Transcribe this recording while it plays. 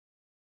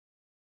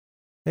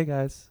Hey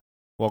guys,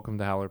 welcome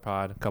to Howler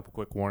Pod. A couple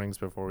quick warnings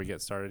before we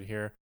get started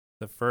here.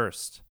 The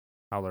first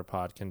Howler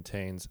Pod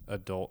contains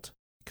adult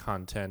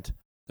content.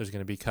 There's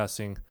going to be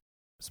cussing,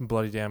 some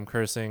bloody damn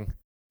cursing,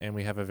 and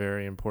we have a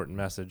very important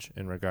message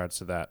in regards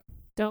to that.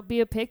 Don't be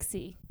a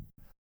pixie.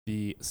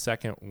 The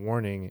second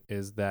warning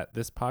is that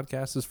this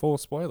podcast is full of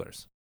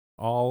spoilers.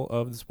 All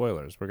of the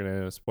spoilers. We're going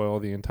to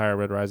spoil the entire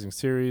Red Rising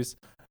series.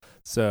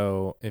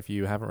 So if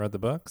you haven't read the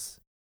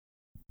books,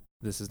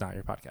 this is not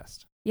your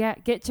podcast. Yeah,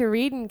 get to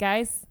reading,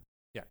 guys.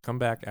 Yeah, come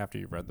back after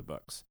you've read the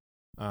books.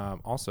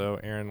 Also,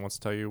 Aaron wants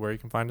to tell you where you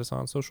can find us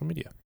on social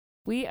media.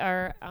 We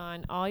are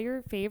on all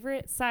your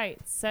favorite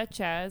sites,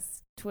 such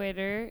as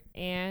Twitter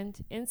and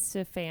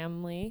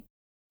InstaFamily,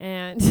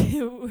 and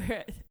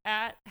we're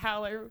at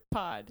Howler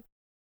Pod,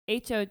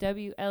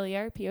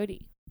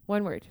 HOWLERPOD.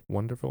 One word.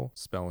 Wonderful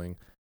spelling.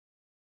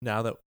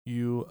 Now that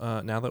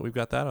we've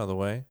got that out of the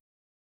way,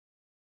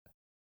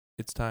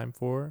 it's time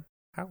for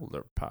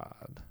Howler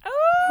Pod. Oh!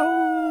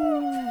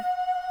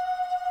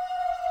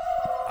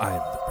 I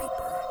am the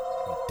Reaper,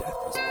 and death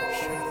is my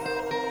shadow.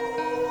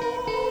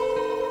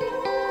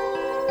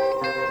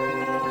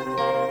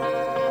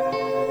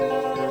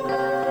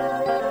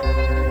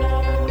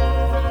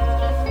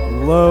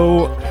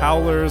 Hello,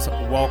 Howlers.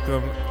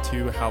 Welcome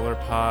to Howler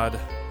Pod.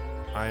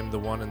 I am the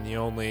one and the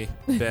only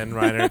Ben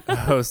Reiner,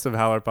 host of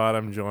Howler Pod.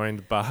 I'm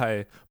joined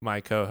by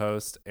my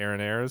co-host, Aaron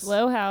Ayers.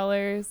 Hello,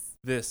 Howlers.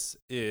 This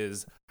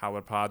is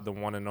Howler Pod, the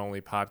one and only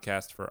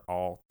podcast for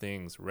all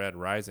things Red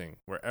Rising,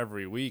 where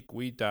every week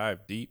we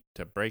dive deep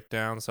to break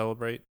down,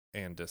 celebrate,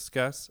 and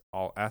discuss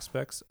all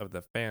aspects of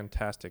the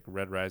fantastic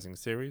Red Rising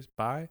series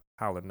by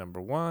Howler number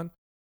 1,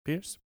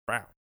 Pierce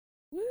Brown.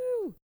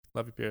 Woo!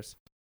 Love you, Pierce.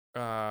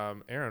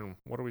 Aaron,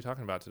 what are we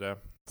talking about today?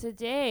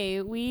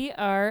 Today, we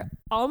are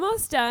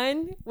almost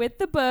done with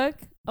the book.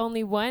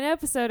 Only one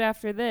episode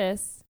after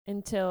this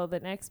until the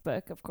next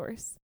book, of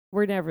course.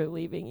 We're never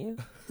leaving you.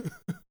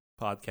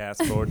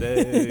 Podcast 4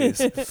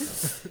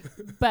 days.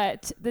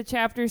 But the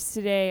chapters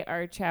today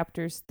are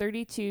chapters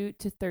 32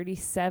 to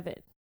 37.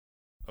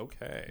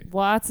 Okay.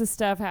 Lots of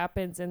stuff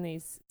happens in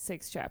these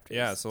 6 chapters.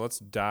 Yeah, so let's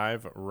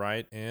dive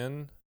right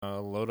in,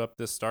 load up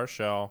this star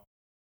shell,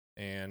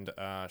 and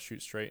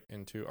shoot straight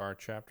into our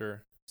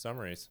chapter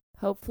summaries.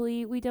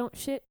 Hopefully we don't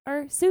shit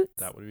our suits.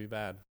 That would be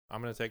bad.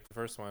 I'm going to take the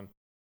first one.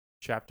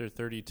 Chapter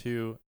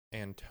 32,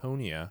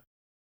 Antonia.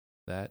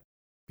 That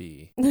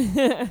be.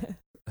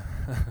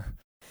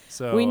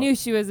 So we knew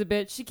she was a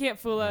bitch. She can't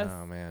fool us.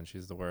 Oh, man,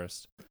 she's the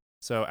worst.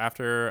 So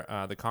after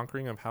the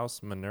conquering of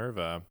House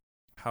Minerva,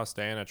 House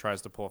Diana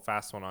tries to pull a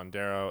fast one on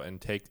Darrow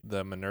and take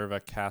the Minerva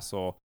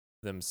castle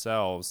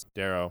themselves.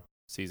 Darrow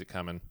sees it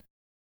coming.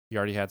 He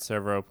already had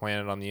Severo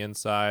planted on the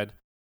inside,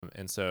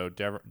 and so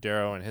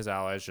Darrow and his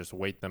allies just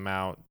wait them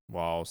out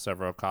while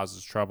Severo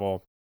causes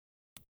trouble.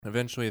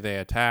 Eventually, they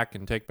attack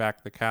and take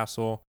back the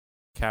castle,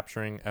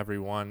 capturing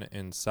everyone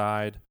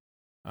inside.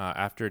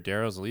 After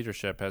Darrow's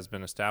leadership has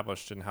been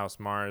established in House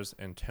Mars,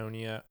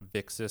 Antonia,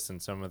 Vixis,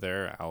 and some of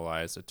their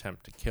allies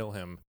attempt to kill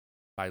him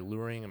by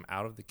luring him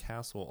out of the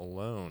castle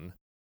alone.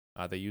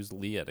 They use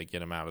Leah to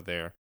get him out of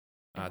there.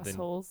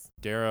 Assholes.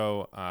 Then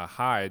Darrow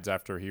hides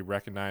after he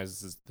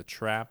recognizes the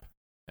trap,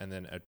 and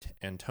then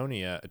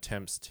Antonia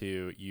attempts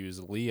to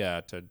use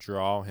Leah to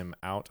draw him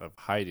out of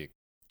hiding,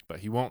 but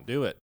he won't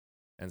do it,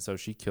 and so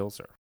she kills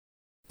her.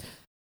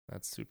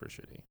 That's super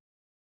shitty.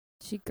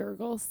 She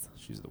gurgles.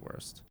 She's the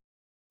worst.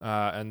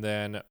 And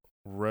then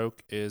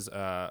Roke is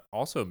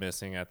also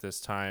missing at this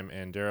time,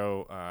 and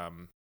Darrow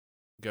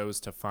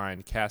goes to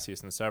find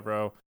Cassius and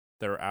Severo.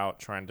 They're out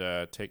trying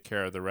to take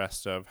care of the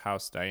rest of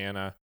House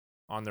Diana.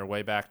 On their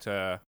way back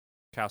to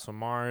Castle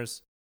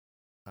Mars,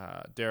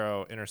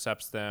 Darrow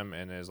intercepts them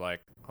and is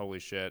like, holy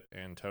shit,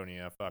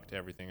 Antonia fucked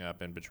everything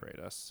up and betrayed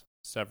us.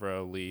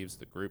 Severo leaves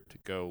the group to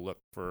go look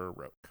for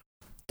Roke.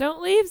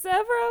 Don't leave,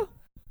 Severo.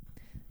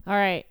 All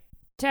right.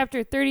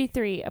 Chapter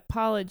 33,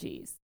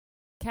 Apologies.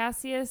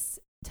 Cassius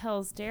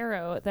tells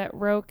Darrow that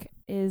Roke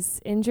is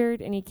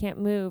injured and he can't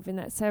move and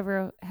that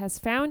Severo has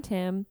found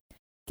him.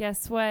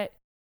 Guess what?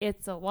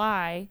 It's a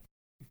lie.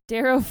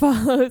 Darrow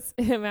follows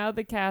him out of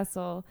the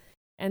castle,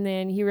 and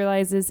then he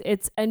realizes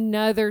it's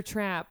another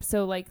trap.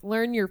 So,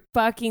 learn your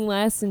fucking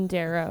lesson,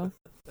 Darrow.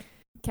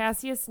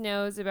 Cassius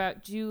knows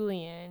about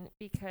Julian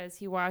because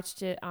he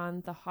watched it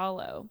on the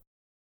Hollow.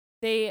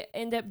 They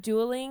end up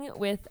dueling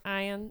with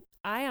ion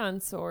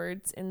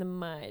swords in the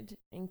mud,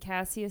 and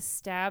Cassius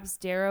stabs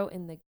Darrow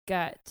in the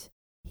gut.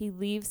 He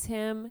leaves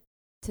him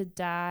to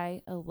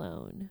die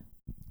alone.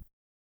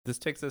 This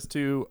takes us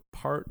to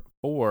part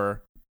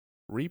 4,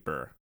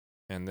 Reaper,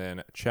 and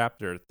then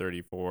chapter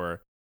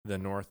 34, The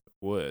North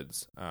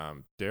Woods.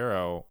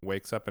 Darrow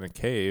wakes up in a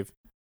cave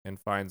and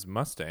finds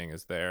Mustang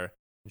is there,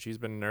 and she's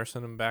been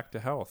nursing him back to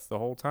health the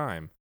whole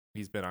time.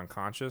 He's been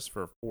unconscious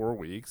for 4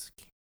 weeks.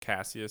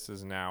 Cassius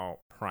is now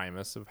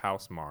Primus of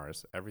House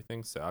Mars.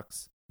 Everything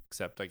sucks,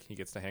 except he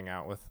gets to hang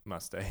out with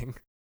Mustang.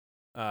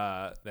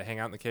 They hang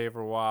out in the cave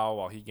for a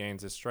while he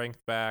gains his strength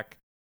back,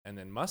 and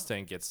then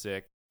Mustang gets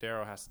sick.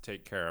 Darrow has to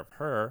take care of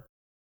her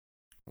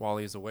while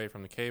he's away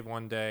from the cave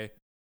one day.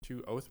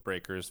 two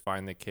Oathbreakers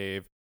find the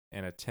cave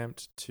and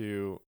attempt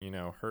to,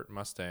 hurt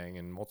Mustang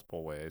in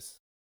multiple ways.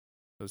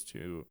 Those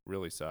two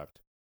really sucked.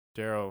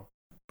 Darrow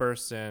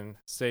bursts in,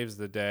 saves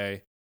the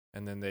day,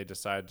 and then they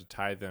decide to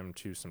tie them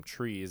to some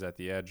trees at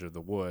the edge of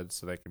the woods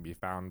so they can be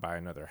found by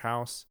another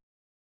house.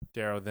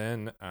 Darrow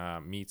then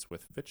meets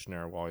with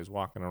Fitchner while he's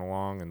walking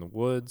along in the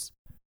woods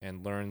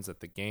and learns that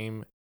the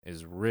game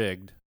is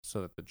rigged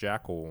so that the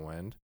Jackal will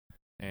win.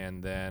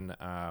 And then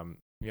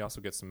he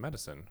also gets some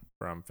medicine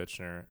from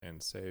Fitchner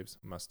and saves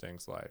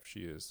Mustang's life.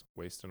 She is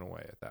wasting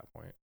away at that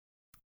point.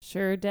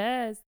 Sure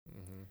does.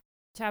 Mm-hmm.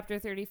 Chapter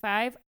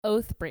 35,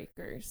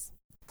 Oathbreakers.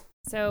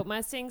 So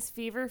Mustang's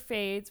fever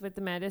fades with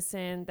the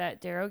medicine that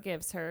Darrow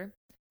gives her.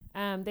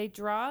 They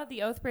draw the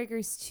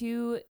Oathbreakers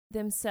to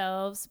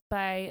themselves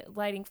by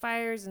lighting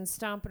fires and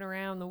stomping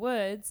around the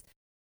woods.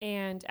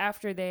 And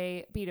after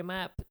they beat them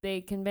up,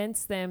 they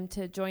convince them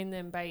to join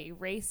them by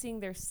erasing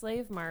their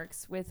slave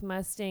marks with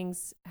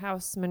Mustang's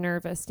House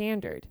Minerva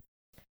standard.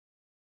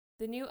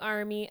 The new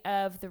army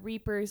of the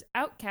Reaper's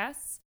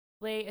outcasts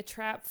lay a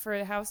trap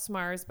for House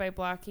Mars by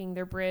blocking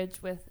their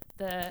bridge with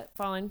the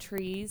fallen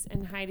trees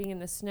and hiding in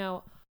the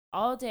snow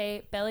all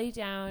day, belly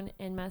down,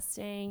 and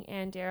Mustang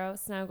and Darrow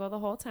snuggle the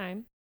whole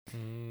time.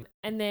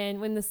 And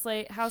then when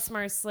the House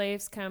Mars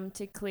slaves come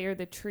to clear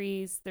the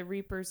trees, the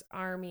Reaper's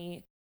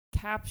army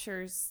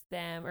captures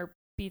them or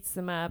beats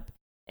them up,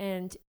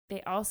 and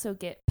they also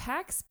get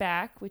Pax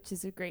back, which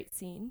is a great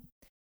scene.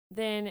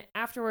 Then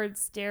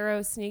afterwards,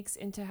 Darrow sneaks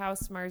into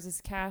House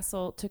Mars's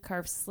castle to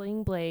carve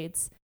sling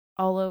blades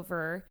all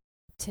over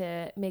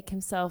to make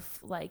himself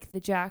like the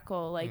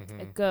Jackal, like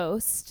a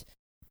ghost.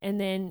 And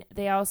then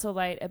they also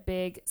light a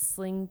big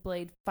sling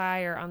blade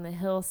fire on the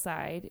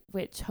hillside,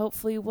 which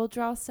hopefully will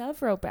draw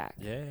Severo back.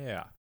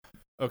 Yeah.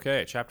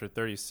 Okay, chapter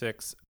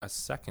 36, a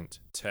second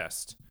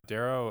test.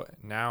 Darrow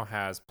now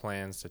has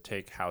plans to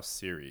take House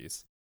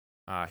Ceres.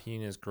 He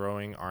and his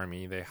growing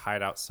army, they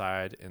hide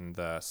outside in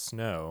the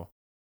snow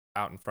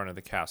out in front of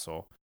the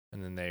castle,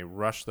 and then they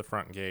rush the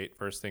front gate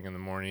first thing in the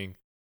morning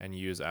and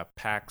use a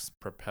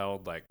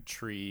Pax-propelled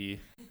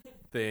tree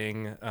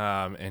thing,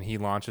 and he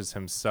launches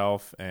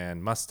himself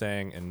and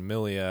Mustang and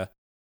Milia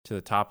to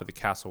the top of the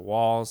castle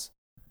walls.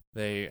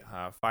 They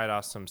fight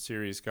off some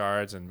Ceres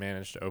guards and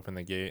manage to open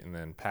the gate, and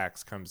then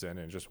Pax comes in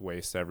and just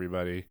wastes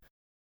everybody.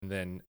 And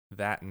then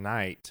that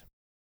night,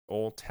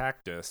 old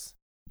Tactus,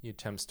 he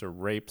attempts to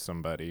rape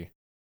somebody.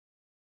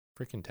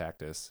 Freaking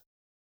Tactus.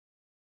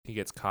 He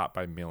gets caught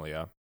by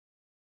Milia.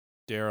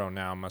 Darrow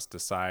now must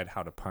decide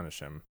how to punish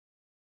him.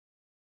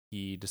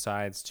 He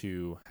decides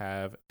to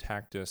have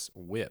Tactus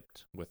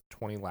whipped with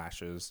 20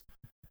 lashes,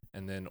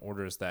 and then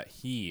orders that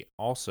he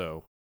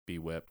also be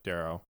whipped,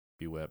 Darrow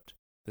be whipped,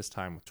 this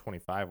time with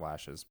 25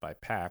 lashes by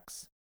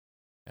Pax,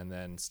 and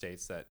then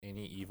states that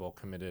any evil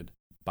committed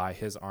by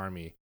his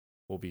army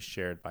will be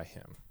shared by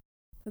him.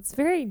 That's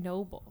very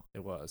noble.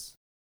 It was.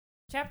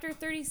 Chapter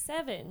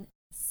 37,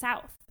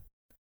 South.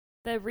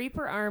 The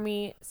Reaper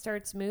army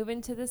starts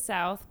moving to the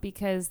south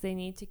because they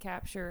need to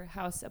capture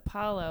House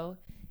Apollo,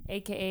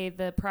 a.k.a.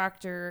 the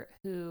proctor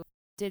who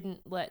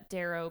didn't let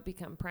Darrow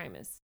become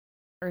Primus,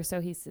 or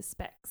so he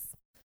suspects.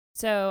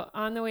 So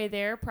on the way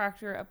there,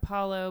 Proctor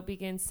Apollo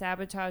begins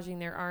sabotaging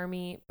their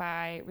army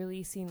by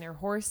releasing their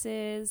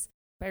horses,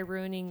 by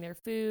ruining their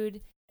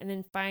food, and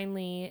then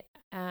finally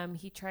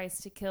he tries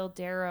to kill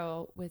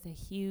Darrow with a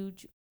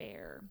huge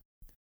bear.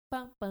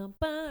 Bum, bum,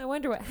 bum. I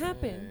wonder what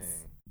happens.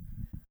 Dang.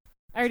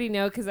 I already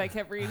know because I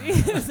kept reading.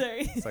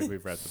 Sorry. It's like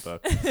we've read the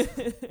book.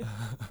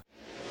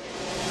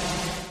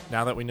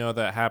 Now that we know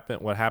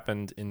what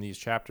happened in these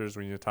chapters,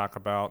 we need to talk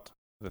about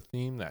the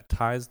theme that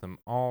ties them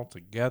all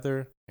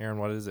together. Aaron,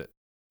 what is it?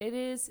 It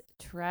is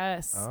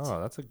trust. Oh,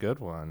 that's a good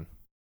one.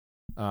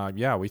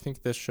 Yeah, we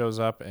think this shows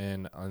up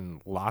in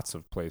lots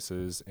of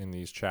places in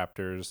these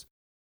chapters.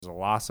 There's a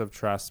loss of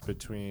trust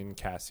between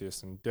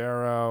Cassius and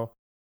Darrow.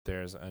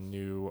 There's a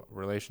new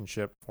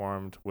relationship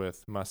formed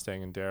with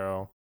Mustang and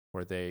Darrow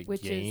where they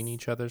gain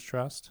each other's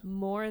trust.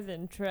 More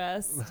than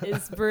trust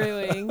is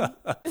brewing.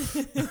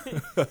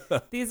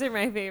 These are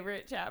my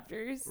favorite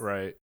chapters.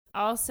 Right.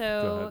 Also,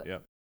 go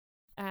ahead.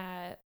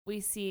 Yep.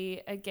 We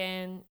see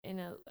again in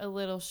a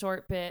little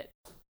short bit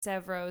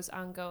Severo's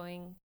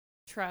ongoing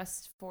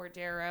trust for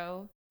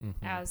Darrow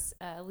as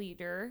a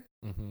leader.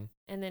 Mm-hmm.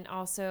 And then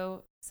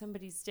also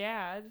somebody's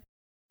dad,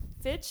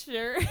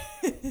 Fitchner.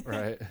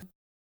 Right.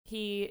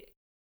 He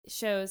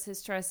shows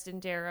his trust in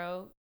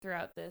Darrow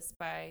throughout this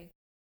by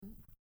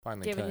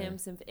finally giving him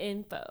some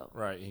info.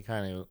 Right. He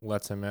kind of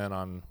lets him in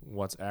on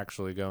what's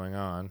actually going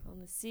on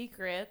the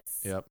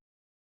secrets. Yep.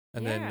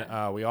 And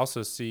then we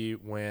also see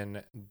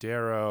when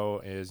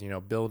Darrow is,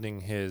 building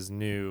his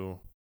new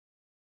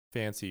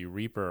fancy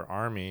Reaper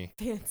army.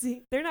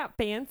 Fancy? They're not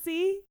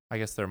fancy. I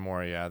guess they're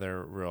more,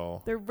 they're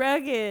real. They're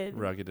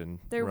rugged. And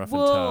they're rough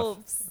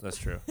wolves. and tough. That's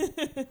true.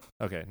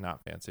 Okay,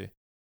 not fancy.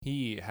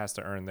 He has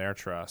to earn their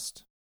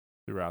trust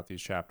throughout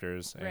these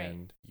chapters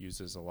and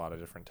uses a lot of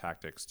different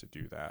tactics to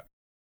do that.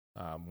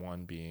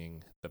 One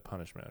being the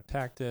punishment of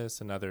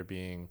Tactus, another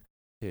being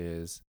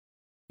his,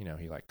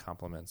 he like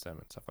compliments them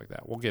and stuff like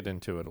that. We'll get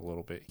into it a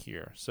little bit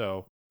here.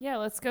 So Yeah,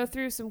 let's go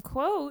through some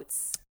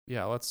quotes.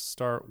 yeah, let's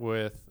start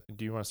with,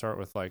 do you want to start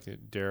with like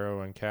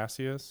Darrow and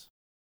Cassius?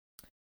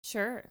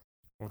 Sure.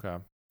 Okay.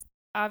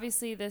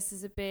 Obviously, this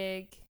is a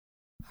big,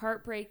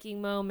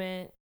 heartbreaking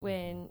moment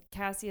when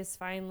Cassius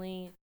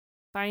finally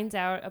finds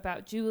out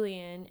about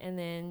Julian and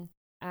then,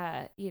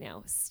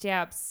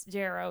 stabs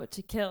Darrow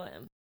to kill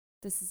him.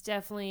 This is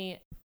definitely,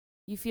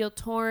 you feel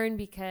torn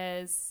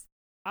because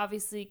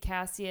obviously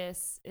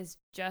Cassius is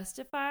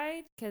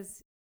justified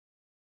because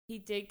he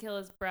did kill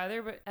his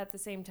brother, but at the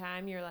same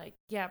time, you're like,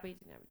 yeah, but he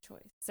didn't have a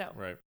choice. So,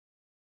 Right.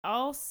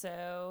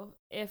 Also,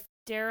 if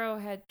Darrow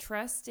had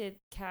trusted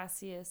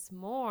Cassius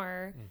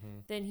more,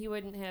 then he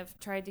wouldn't have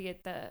tried to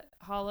get the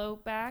hollow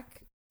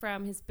back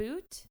from his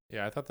boot.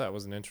 Yeah, I thought that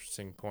was an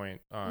interesting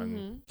point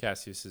on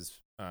Cassius's,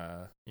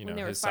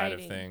 his side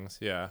of things.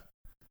 Yeah.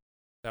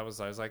 I was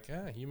like,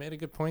 yeah, you made a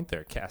good point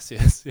there,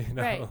 Cassius.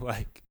 Right.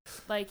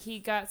 like he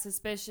got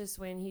suspicious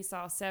when he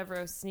saw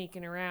Severo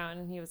sneaking around,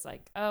 and he was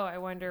like, oh, I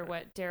wonder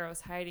what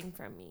Darrow's hiding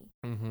from me.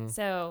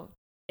 So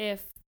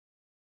if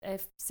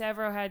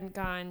Severo hadn't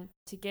gone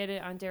to get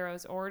it on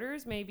Darrow's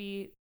orders,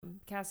 maybe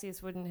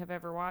Cassius wouldn't have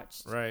ever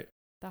watched the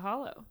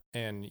hollow.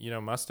 And,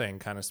 Mustang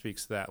kind of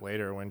speaks to that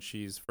later when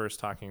she's first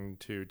talking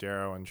to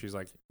Darrow, and she's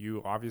like,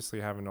 you obviously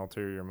have an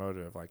ulterior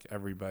motive. Like,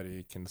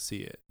 everybody can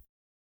see it.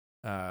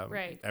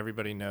 Right.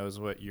 Everybody knows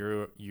what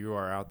you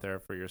are out there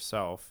for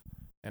yourself.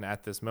 And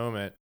at this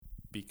moment,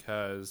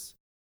 because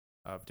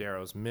of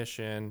Darrow's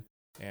mission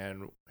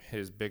and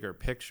his bigger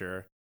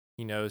picture,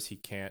 he knows he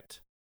can't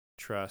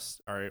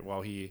trust. All right,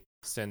 well, he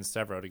sends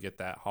Severo to get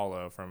that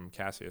hollow from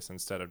Cassius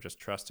instead of just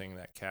trusting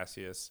that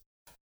Cassius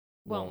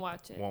won't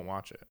watch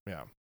it.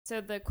 Yeah. So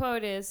the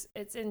quote is,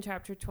 it's in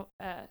chapter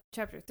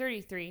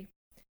 33.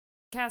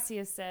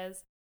 Cassius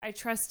says, I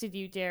trusted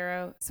you,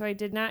 Darrow, so I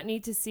did not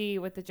need to see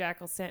what the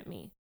jackal sent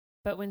me.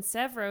 But when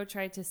Severo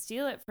tried to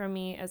steal it from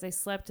me as I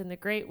slept in the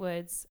Great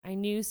Woods, I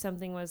knew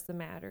something was the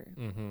matter.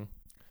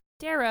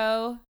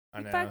 Darrow,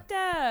 you fucked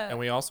up. And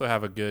we also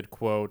have a good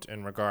quote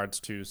in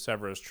regards to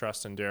Severo's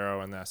trust in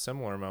Darrow in that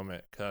similar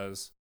moment,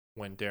 because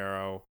when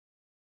Darrow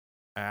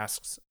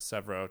asks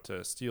Severo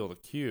to steal the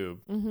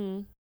cube,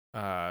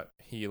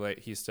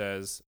 he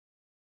says,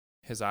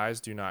 his eyes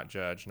do not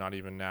judge, not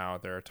even now.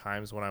 There are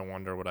times when I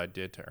wonder what I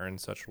did to earn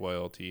such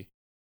loyalty,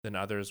 then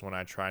others when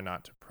I try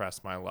not to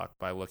press my luck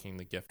by looking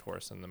the gift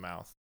horse in the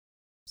mouth.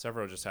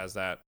 Severo just has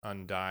that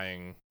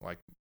undying, like,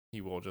 he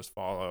will just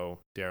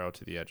follow Darrow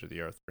to the edge of the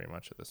earth pretty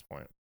much at this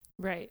point.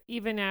 Right.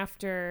 Even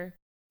after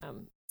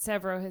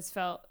Severo has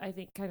felt, I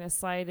think, kind of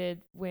slighted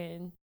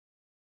when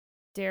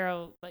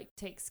Darrow, like,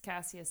 takes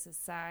Cassius's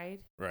side.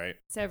 Right.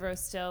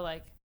 Severo's still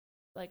like,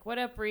 what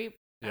up, Reap?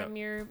 Yep. I'm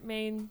your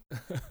main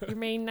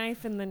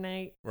knife in the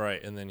night.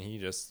 Right. And then he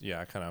just,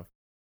 kind of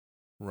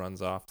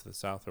runs off to the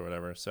south or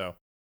whatever. So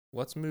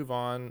let's move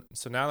on.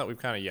 So now that we've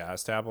kind of,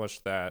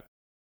 established that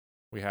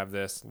we have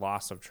this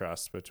loss of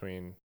trust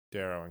between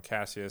Darrow and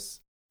Cassius.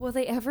 Will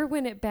they ever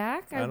win it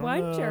back? I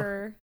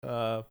wonder.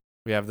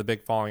 We have the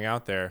big falling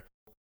out there.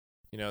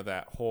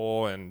 That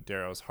hole in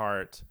Darrow's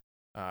heart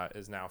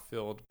is now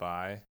filled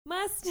by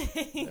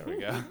Mustang. There we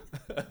go.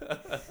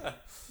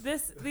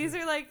 These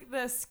are like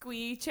the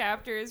squee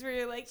chapters where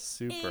you're like,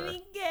 super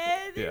Amy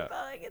good, they're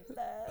falling in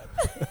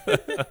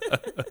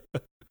love.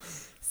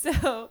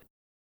 So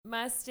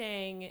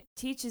Mustang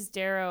teaches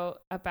Darrow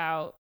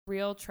about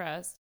real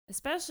trust,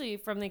 especially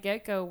from the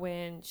get-go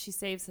when she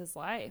saves his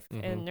life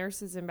and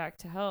nurses him back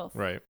to health.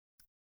 Right.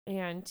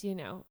 And,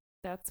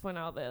 that's when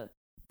all the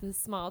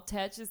small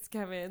touches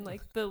come in,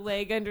 like the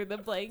leg under the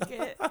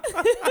blanket.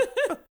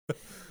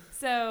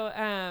 So,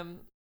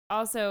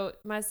 also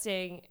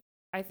Mustang,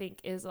 I think,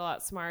 is a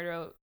lot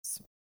smarter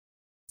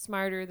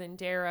than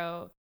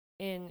Darrow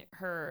in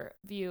her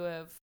view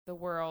of the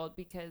world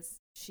because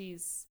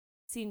she's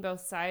seen both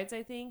sides,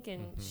 I think,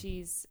 and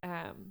she's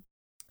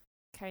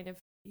kind of,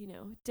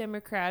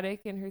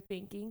 democratic in her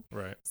thinking.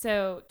 Right.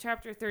 So,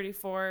 chapter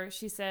 34,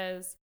 she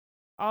says,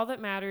 all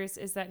that matters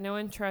is that no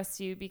one trusts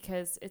you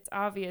because it's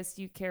obvious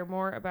you care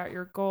more about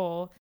your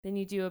goal than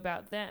you do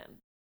about them.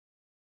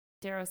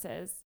 Darrow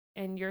says,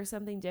 and you're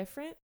something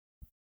different?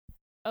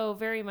 Oh,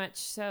 very much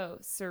so,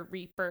 Sir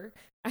Reaper.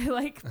 I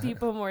like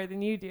people more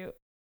than you do.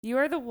 You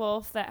are the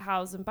wolf that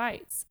howls and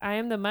bites. I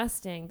am the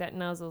Mustang that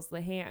nuzzles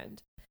the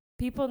hand.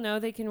 People know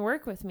they can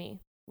work with me.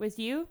 With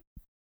you?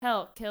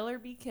 Hell, kill or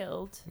be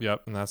killed.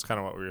 Yep, and that's kind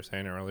of what we were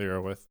saying earlier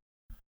with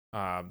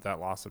that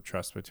loss of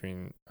trust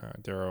between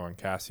Darrow and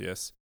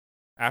Cassius.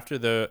 After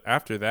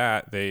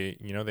that,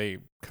 they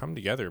come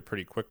together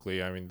pretty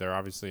quickly. I mean, they're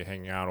obviously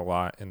hanging out a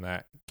lot in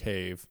that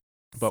cave,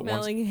 but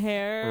smelling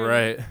hair,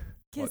 right?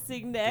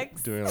 Kissing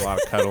necks, doing a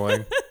lot of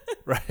cuddling,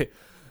 right?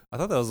 I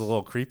thought that was a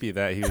little creepy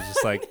that he was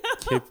just like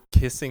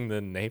kissing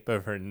the nape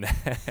of her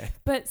neck,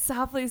 but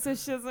softly so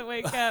she doesn't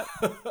wake up.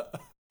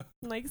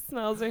 Like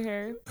smells her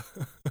hair.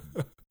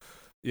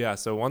 Yeah,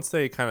 so once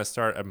they kind of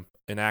start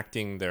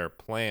enacting their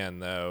plan,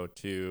 though,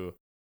 to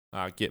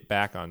get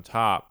back on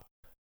top,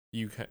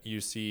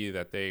 you see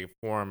that they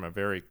form a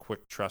very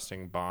quick,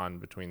 trusting bond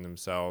between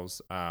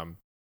themselves.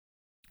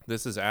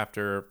 This is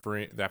after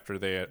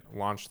they had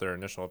launched their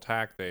initial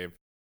attack. They've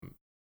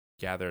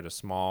gathered a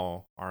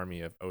small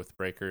army of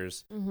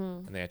Oathbreakers,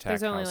 and they attack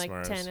There's only House like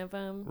Mars. 10 of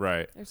them,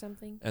 Right, or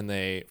something. and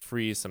they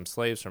free some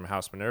slaves from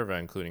House Minerva,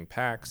 including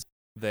Pax.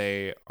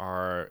 They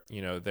are,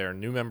 they're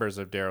new members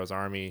of Darrow's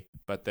army,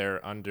 but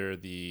they're under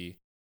the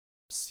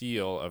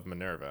seal of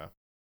Minerva.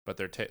 But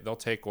they'll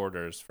take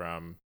orders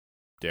from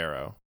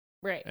Darrow.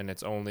 Right. And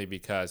it's only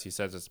because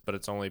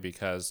it's only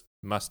because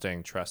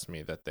Mustang trusts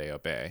me that they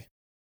obey.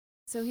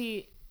 So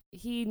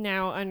he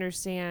now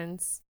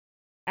understands,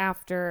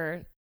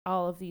 after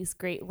all of these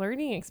great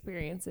learning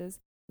experiences,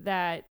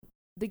 that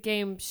the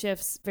game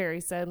shifts very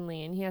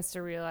suddenly, and he has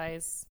to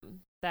realize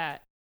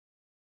that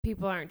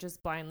people aren't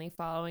just blindly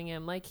following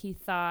him like he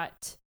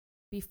thought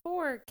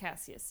before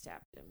Cassius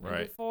stabbed him, and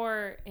Right.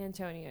 before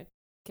Antonia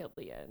killed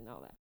Leah and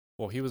all that.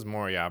 Well, he was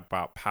more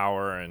about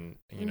power and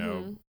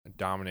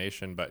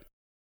domination, but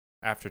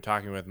after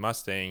talking with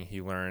Mustang,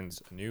 he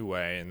learns a new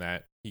way in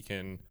that he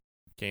can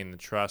gain the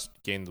trust,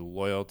 gain the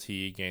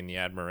loyalty, gain the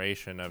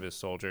admiration of his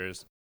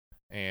soldiers,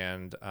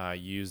 and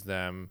use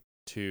them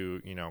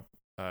to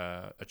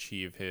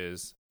achieve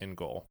his end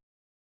goal.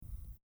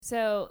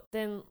 So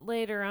then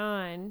later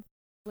on,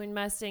 when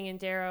Mustang and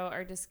Darrow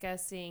are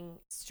discussing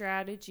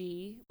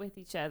strategy with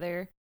each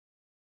other,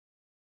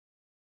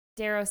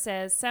 Darrow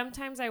says,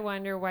 "Sometimes I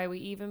wonder why we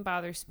even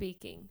bother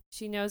speaking.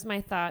 She knows my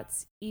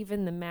thoughts,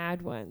 even the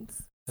mad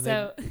ones."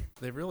 And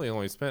they've really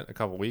only spent a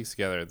couple weeks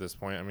together at this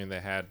point. I mean, they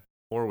had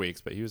 4 weeks,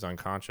 but he was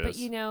unconscious.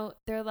 But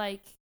they're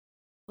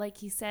like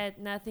he said,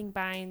 nothing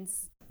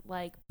binds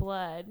like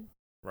blood.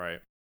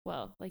 Right.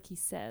 Well, like he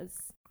says.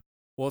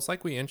 Well, it's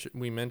like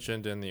we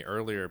mentioned in the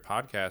earlier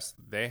podcast,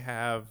 they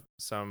have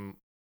some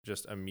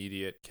just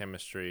immediate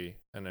chemistry,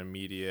 an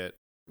immediate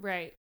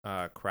Right.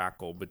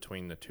 Crackle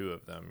between the two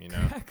of them,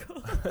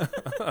 Crackle.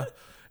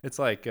 It's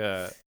like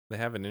they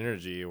have an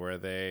energy where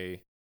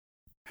they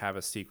have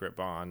a secret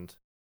bond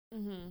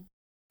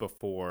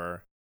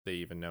before they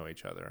even know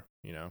each other,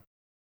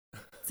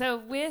 So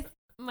with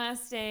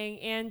Mustang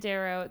and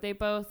Darrow, they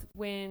both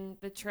win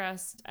the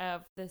trust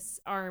of this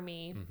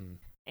army,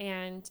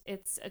 and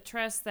it's a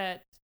trust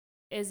that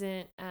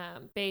isn't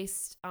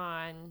based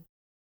on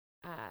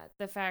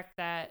the fact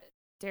that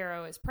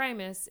Darrow is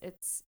Primus.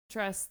 It's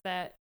trust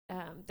that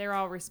they're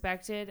all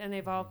respected and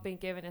they've all been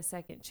given a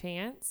second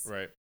chance.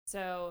 Right.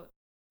 So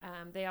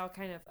they all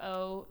kind of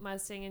owe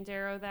Mustang and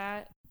Darrow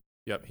that.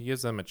 Yep. He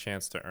gives them a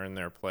chance to earn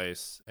their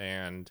place.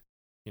 And,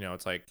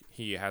 it's like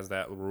he has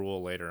that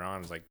rule later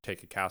on. It's like,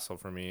 take a castle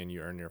from me and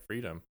you earn your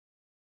freedom.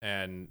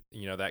 And,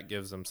 that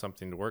gives them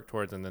something to work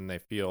towards. And then they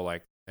feel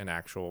like an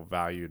actual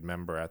valued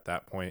member at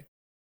that point.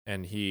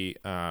 And he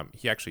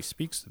actually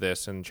speaks to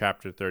this in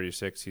chapter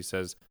 36. He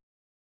says,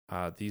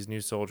 these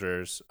new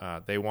soldiers,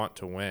 they want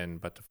to win,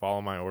 but to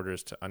follow my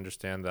orders, to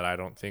understand that I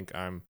don't think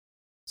I'm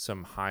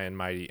some high and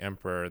mighty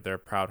emperor, their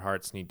proud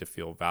hearts need to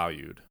feel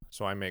valued.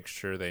 So I make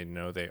sure they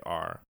know they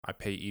are. I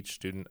pay each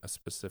student a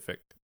specific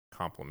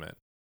compliment,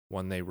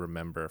 one they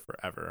remember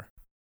forever.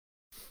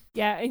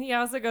 Yeah, and he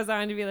also goes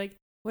on to be like,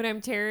 when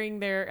I'm tearing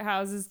their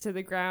houses to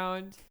the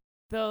ground,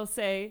 they'll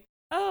say,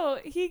 "Oh,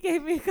 he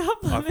gave me a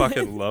compliment." I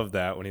fucking love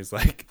that when he's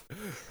like...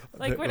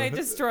 like when I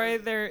destroy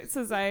their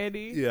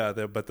society. Yeah,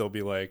 but they'll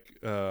be like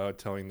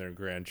telling their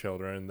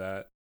grandchildren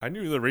that, I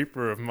knew the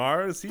Reaper of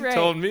Mars. He Right.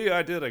 told me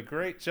I did a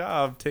great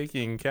job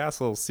taking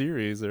Castle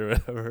Ceres or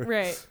whatever.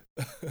 Right.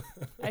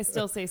 I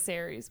still say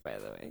Ceres, by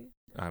the way.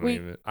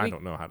 I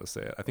don't know how to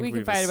say it. I think we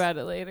can fight about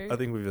it later. I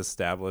think we've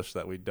established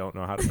that we don't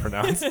know how to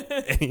pronounce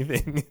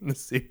anything in the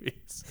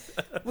series.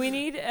 We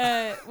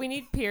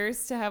need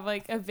Pierce to have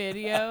like a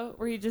video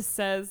where he just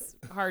says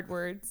hard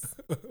words,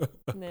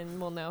 and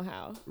then we'll know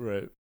how.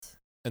 Right.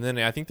 And then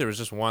I think there was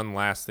just one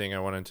last thing I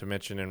wanted to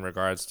mention in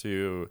regards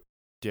to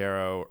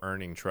Darrow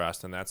earning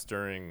trust, and that's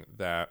during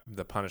the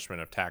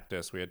punishment of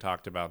Tactus. We had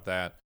talked about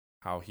that,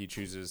 how he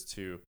chooses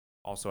to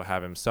also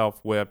have himself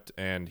whipped,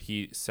 and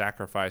he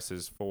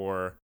sacrifices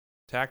for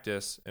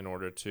Tactus in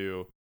order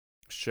to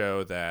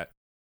show that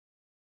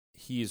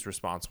he's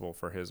responsible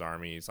for his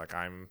army. He's like,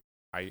 I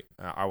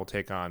will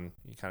take on,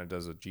 he kind of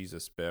does a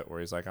Jesus bit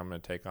where he's like, I'm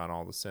going to take on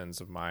all the sins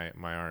of my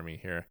army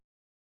here.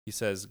 He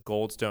says,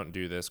 Golds don't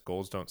do this.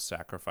 Golds don't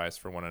sacrifice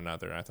for one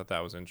another. And I thought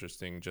that was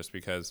interesting just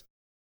because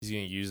he's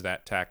going to use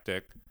that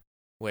tactic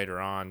later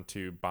on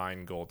to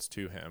bind Golds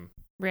to him.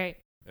 Right.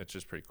 It's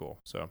just pretty cool.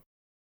 So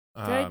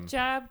good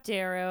job,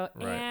 Darrow,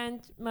 right.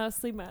 and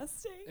mostly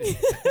Mustang.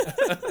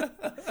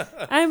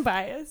 I'm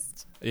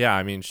biased. Yeah,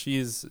 I mean,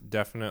 she's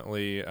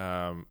definitely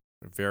Darrow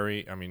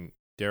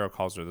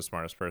calls her the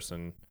smartest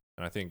person,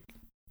 and I think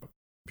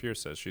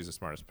Pierce says she's the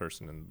smartest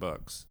person in the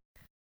books.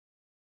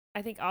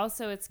 I think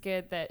also it's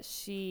good that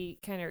she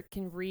kind of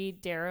can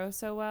read Darrow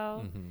so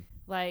well. Mm-hmm.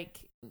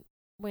 Like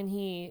when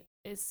he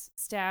is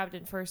stabbed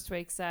and first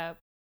wakes up,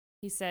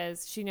 he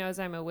says, she knows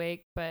I'm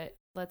awake, but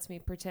lets me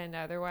pretend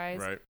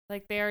otherwise. Right.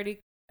 Like they already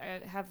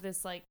have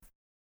this like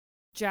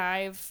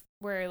jive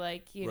where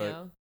like, you right.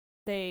 know,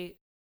 they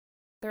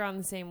they're on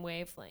the same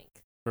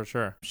wavelength. For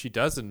sure. She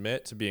does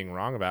admit to being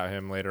wrong about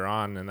him later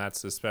on, and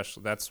that's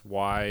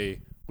why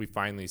we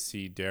finally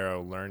see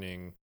Darrow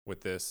learning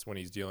with this when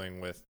he's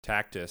dealing with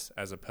Tactus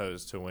as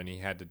opposed to when he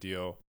had to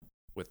deal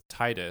with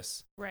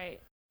Titus.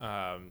 Right.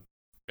 And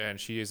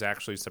she is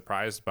actually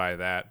surprised by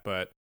that,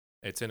 but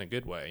it's in a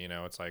good way.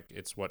 It's like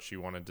it's what she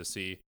wanted to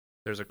see.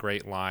 There's a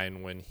great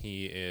line when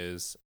he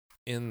is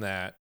in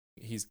that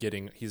he's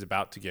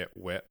about to get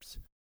whipped,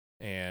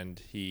 and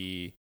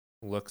he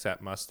looks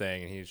at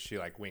Mustang and she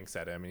like winks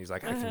at him and he's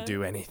like, I can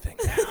do anything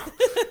now.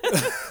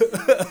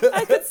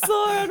 I could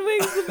soar on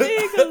wings of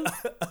eagles.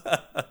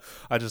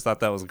 I just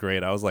thought that was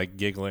great. I was like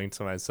giggling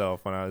to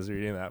myself when I was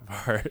reading that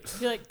part.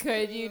 You're like,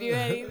 could you do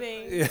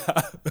anything? Yeah.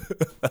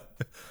 I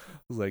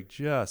was like,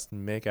 just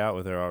make out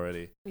with her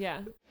already.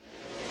 Yeah.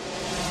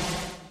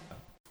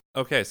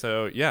 Okay,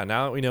 so yeah,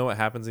 now that we know what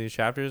happens in these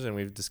chapters and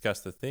we've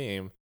discussed the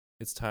theme,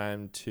 it's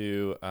time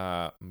to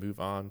move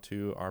on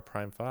to our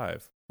Prime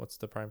 5. What's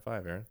the Prime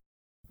 5, Aaron?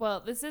 Well,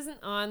 this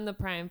isn't on the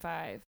Prime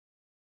 5.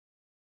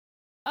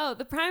 Oh,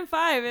 the Prime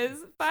 5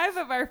 is 5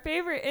 of our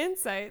favorite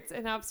insights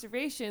and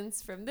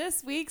observations from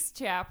this week's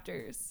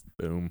chapters.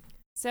 Boom.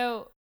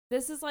 So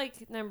this is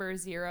like number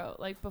 0,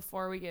 like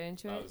before we get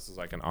into it. This is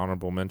like an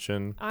honorable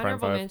mention.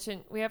 Honorable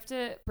mention. We have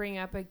to bring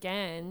up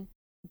again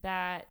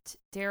that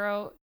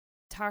Darrow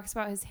talks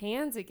about his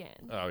hands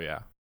again. Oh,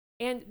 yeah.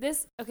 And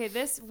this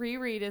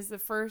reread is the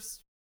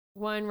first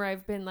one where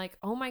I've been like,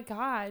 oh my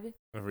God.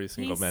 Every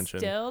single mention.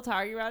 Still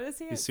talking about his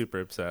hands. He's super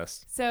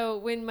obsessed. So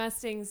when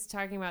Mustang's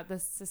talking about the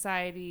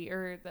society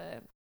or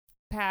the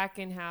pack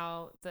and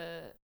how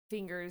the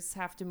fingers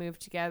have to move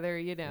together,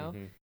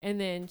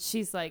 and then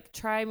she's like,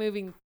 try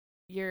moving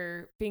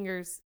your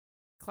fingers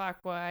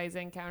clockwise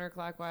and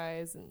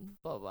counterclockwise and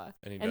blah, blah.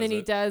 And then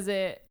he does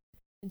it.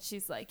 And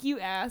she's like, you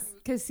ass,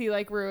 because he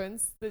like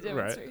ruins the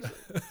demonstration.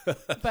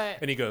 Right.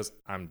 And he goes,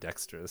 I'm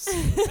dexterous.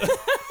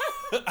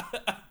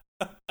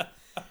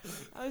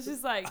 I was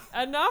just like,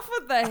 enough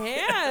with the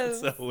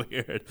hands. It's so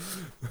weird.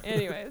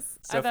 Anyways.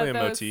 It's definitely a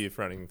motif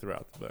running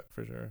throughout the book,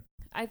 for sure.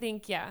 I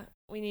think, yeah,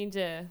 we need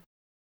to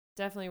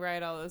definitely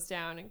write all those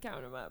down and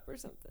count them up or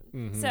something.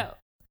 Mm-hmm. So,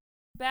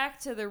 back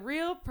to the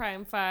real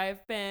Prime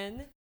 5.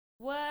 Ben,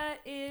 what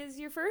is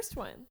your first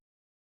one?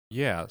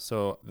 Yeah,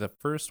 so the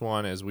first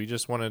one is we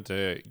just wanted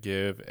to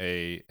give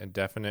a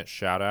definite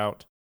shout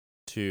out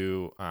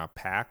to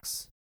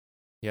Pax.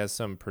 He has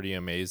some pretty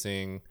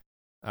amazing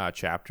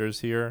chapters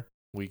here.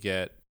 We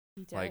get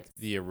like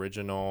the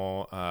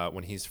original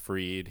when he's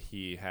freed,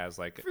 he has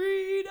like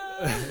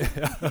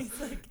freedom.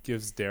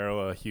 Gives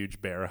Darrow a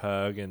huge bear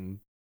hug, and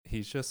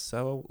he's just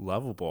so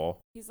lovable.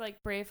 He's like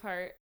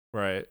Braveheart,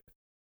 right?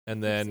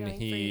 And then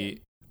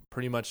he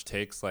pretty much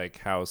takes like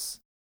House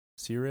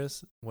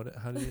Ceres.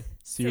 How do you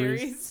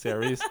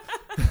Ceres?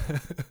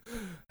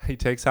 He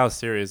takes House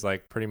Ceres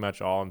like pretty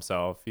much all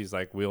himself. He's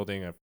like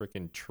wielding a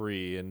freaking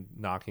tree and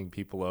knocking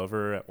people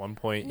over. At one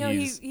point,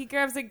 he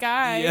grabs a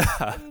guy.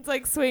 And it's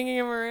like swinging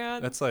him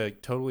around. That's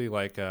like totally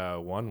like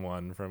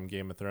 1-1 from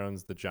Game of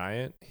Thrones, the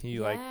giant. He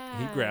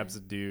grabs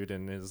a dude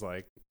and is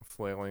like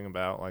flailing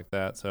about like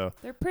that. So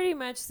they're pretty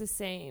much the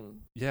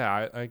same.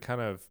 Yeah, I kind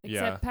of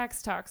except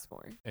Pax talks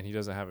more, and he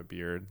doesn't have a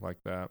beard like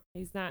that.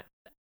 He's not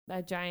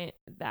a giant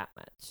that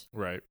much,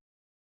 right?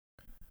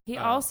 He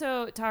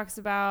also talks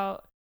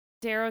about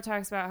Darrow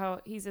talks about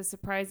how he's a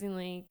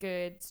surprisingly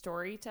good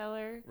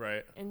storyteller,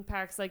 right? And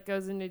Pax like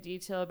goes into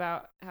detail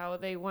about how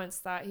they once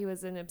thought he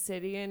was an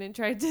obsidian and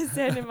tried to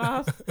send him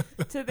off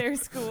to their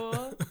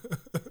school.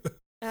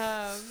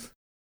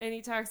 And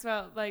he talks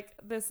about like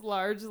this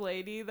large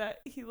lady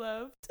that he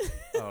loved.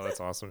 Oh, that's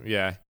awesome.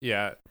 Yeah.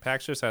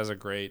 Pax just has a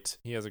great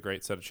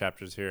set of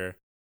chapters here,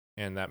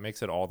 and that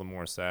makes it all the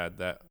more sad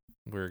that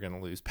we're going to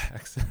lose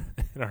Pax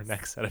in our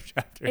next set of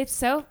chapters. It's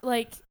so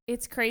like,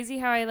 it's crazy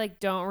how I like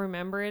don't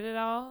remember it at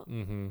all.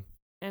 Mm-hmm.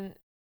 And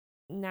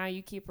now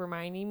you keep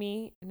reminding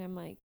me, and I'm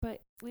like, but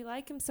we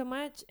like him so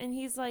much, and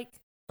he's like,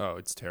 oh,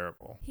 it's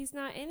terrible. He's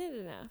not in it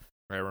enough.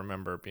 I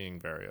remember being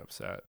very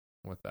upset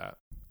with that.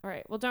 All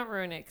right, well, don't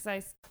ruin it, because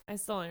I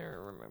still don't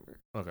remember.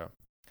 Okay.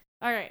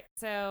 All right,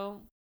 so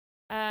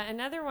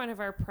another one of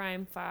our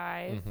Prime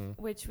 5, mm-hmm.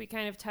 which we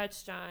kind of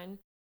touched on,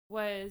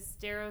 was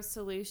Darrow's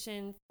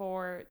solution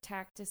for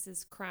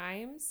Tactus's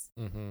crimes.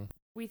 Mm-hmm.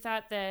 We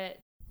thought that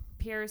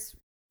Pierce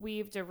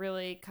weaved a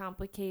really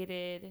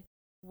complicated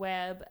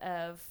web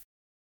of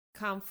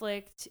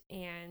conflict,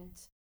 and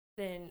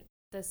then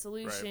the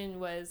solution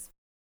was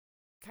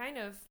kind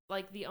of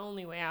like the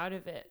only way out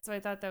of it. So I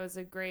thought that was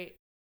a great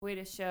way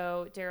to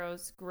show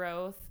Darrow's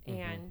growth, mm-hmm.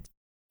 and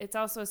it's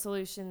also a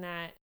solution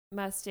that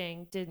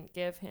Mustang didn't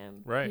give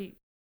him. Right. He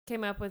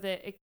came up with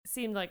it. It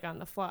seemed like on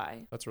the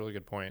fly. That's a really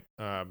good point.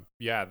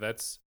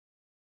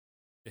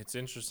 It's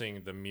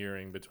interesting, the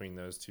mirroring between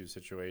those two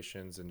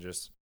situations and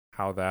just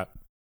how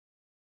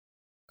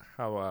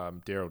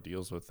Darrow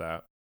deals with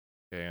that,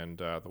 and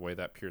the way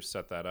that Pierce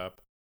set that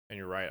up. And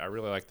you're right. I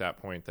really like that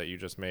point that you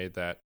just made,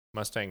 that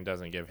Mustang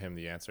doesn't give him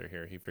the answer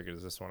here. He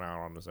figures this one out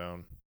on his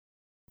own.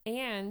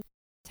 And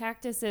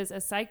Tactus is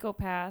a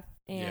psychopath,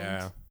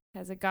 and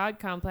has a god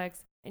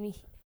complex, and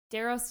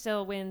Darrow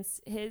still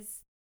wins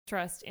his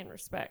trust and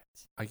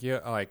respect. I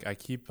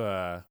keep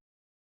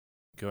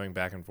going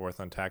back and forth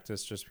on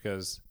Tactus just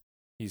because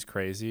he's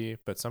crazy,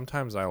 but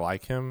sometimes I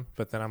like him,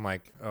 but then I'm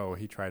like, oh,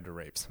 he tried to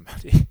rape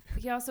somebody.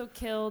 He also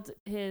killed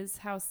his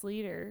house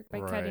leader by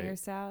cutting her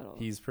saddle.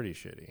 He's pretty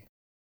shitty.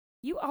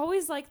 You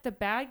always like the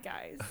bad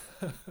guys.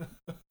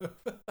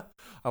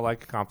 I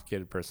like a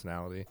complicated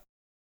personality.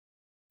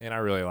 And I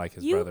really like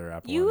his brother,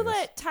 Apollonius. You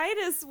let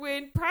Titus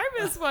win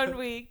Primus one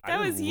week. That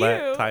was you. I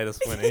didn't let Titus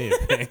win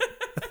anything.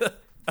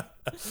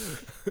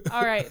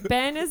 All right.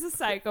 Ben is a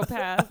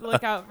psychopath.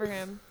 Look out for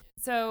him.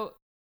 So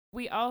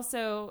we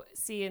also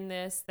see in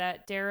this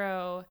that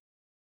Darrow,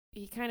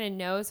 he kind of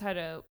knows how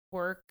to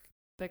work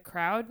the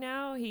crowd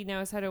now. He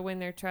knows how to win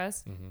their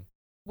trust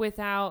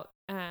without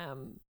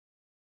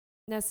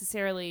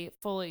necessarily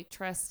fully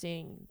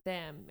trusting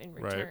them in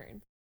return.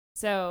 Right.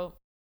 So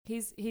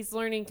he's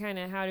learning kind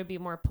of how to be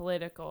more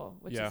political,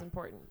 which is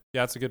important.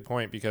 Yeah, that's a good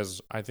point,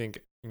 because I think,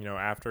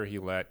 after he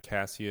let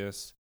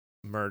Cassius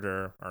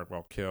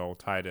kill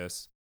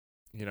Titus,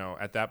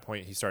 at that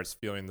point he starts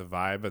feeling the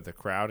vibe of the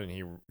crowd, and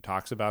he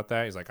talks about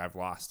that. He's like, I've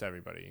lost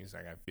everybody. He's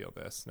like, I feel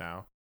this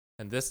now.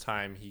 And this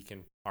time he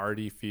can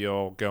already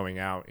feel going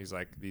out. He's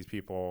like, these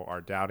people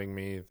are doubting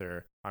me.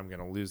 I'm going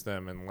to lose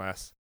them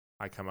unless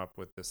I come up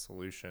with this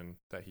solution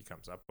that he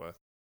comes up with.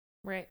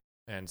 Right.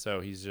 And so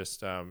he's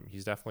just,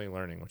 he's definitely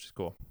learning, which is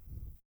cool.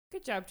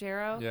 Good job,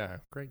 Darrow. Yeah,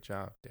 great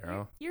job,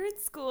 Darrow. You're in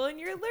school and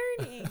you're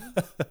learning.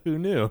 Who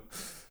knew?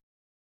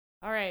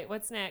 All right,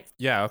 what's next?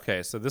 Yeah,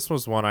 okay. So this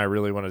was one I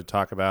really wanted to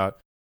talk about.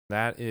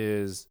 That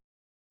is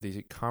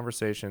the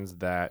conversations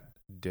that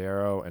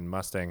Darrow and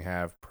Mustang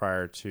have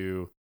prior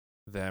to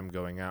them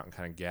going out and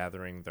kind of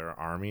gathering their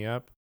army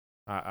up.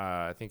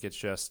 I think it's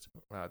just,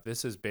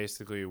 this is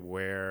basically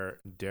where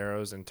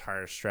Darrow's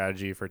entire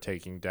strategy for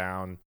taking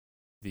down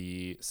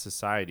the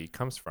society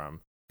comes from.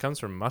 It comes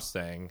from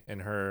Mustang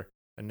and her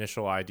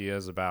initial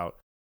ideas about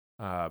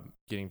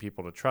getting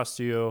people to trust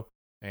you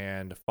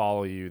and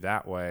follow you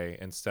that way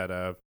instead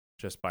of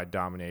just by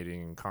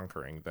dominating and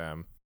conquering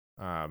them.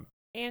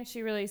 And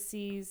she really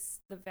sees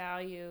the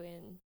value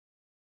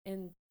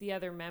in the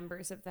other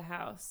members of the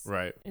house.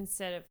 Right.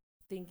 Instead of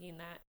thinking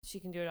that she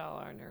can do it all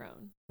on her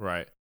own.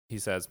 Right. He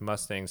says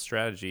Mustang's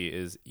strategy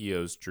is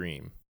Eo's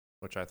dream,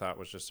 which I thought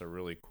was just a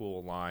really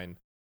cool line.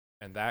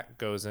 And that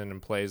goes in and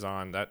plays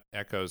on, that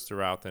echoes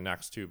throughout the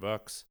next two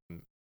books.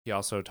 He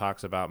also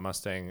talks about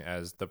Mustang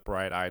as the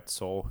bright-eyed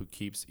soul who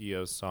keeps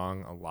Eo's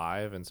song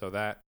alive. And so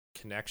that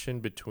connection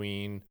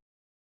between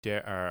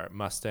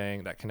Mustang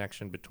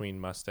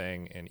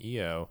and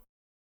Eo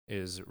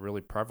is really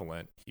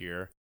prevalent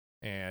here.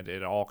 And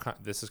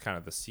this is kind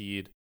of the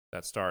seed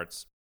that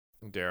starts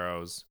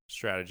Darrow's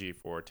strategy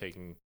for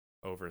taking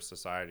over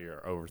society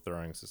or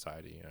overthrowing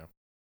society,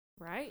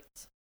 Right.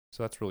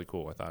 So that's really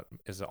cool. I thought,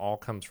 it all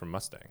comes from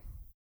Mustang.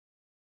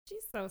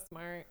 She's so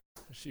smart.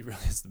 She really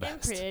is the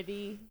best. And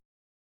pretty.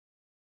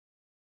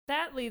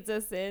 That leads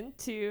us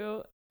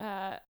into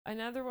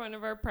another one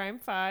of our Prime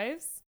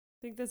Fives.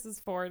 I think this is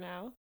 4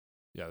 now.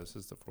 Yeah, this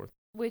is the 4th.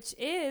 Which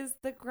is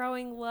the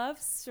growing love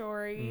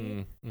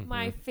story. Mm-hmm.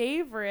 My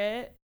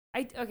favorite.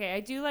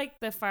 I do like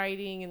the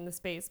fighting and the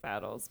space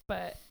battles,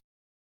 but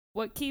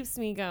what keeps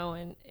me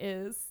going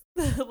is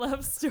the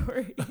love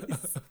stories.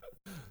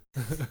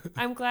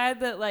 I'm glad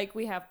that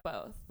we have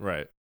both.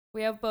 Right.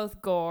 We have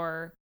both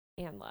gore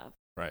and love.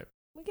 Right.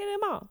 We get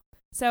them all.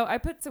 So I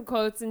put some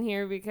quotes in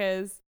here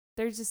because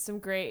there's just some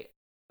great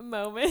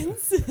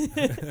moments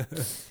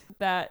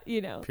that,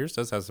 Pierce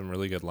does have some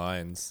really good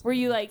lines. Where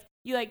you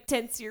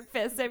tense your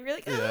fists and you're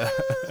like, ah!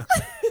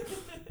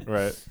 Yeah.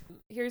 Right.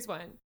 Here's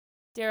one.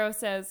 Darrow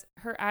says,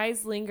 her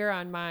eyes linger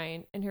on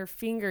mine and her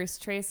fingers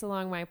trace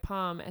along my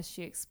palm as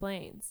she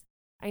explains.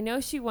 I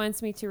know she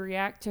wants me to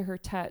react to her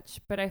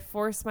touch, but I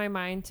force my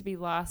mind to be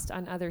lost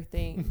on other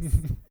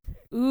things.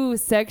 Ooh,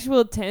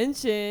 sexual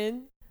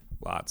tension.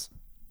 Lots.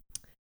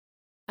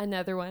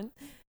 Another one.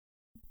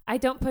 I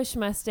don't push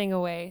Mustang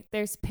away.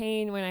 There's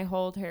pain when I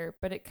hold her,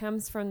 but it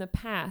comes from the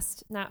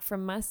past, not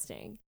from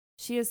Mustang.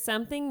 She is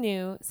something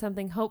new,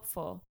 something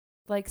hopeful,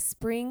 like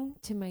spring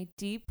to my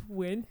deep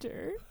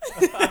winter.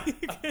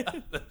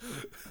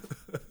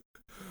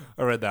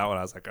 I read that one.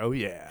 I was like, oh,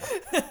 yeah.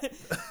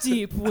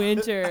 Deep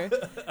winter.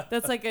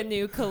 That's like a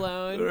new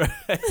cologne.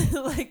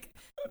 Right.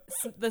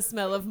 The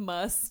smell of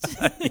must.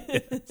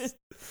 Yes.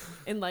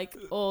 In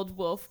old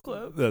wolf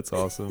clothes. That's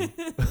awesome.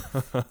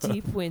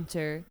 Deep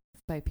Winter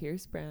by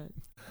Pierce Brown.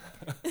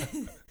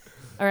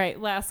 All right,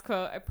 last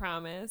quote, I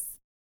promise.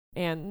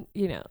 And,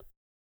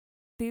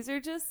 these are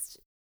just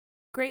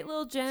great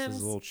little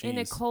gems in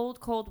a cold,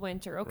 cold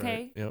winter,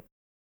 okay? Right. Yep.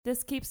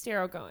 This keeps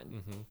Darrow going.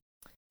 Mm-hmm.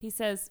 He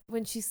says,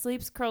 when she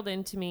sleeps curled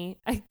into me,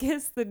 I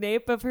kiss the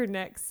nape of her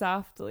neck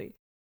softly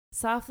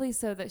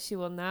so that she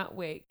will not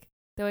wake,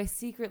 though I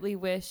secretly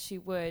wish she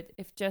would,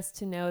 if just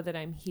to know that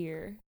I'm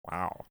here.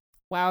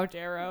 Wow,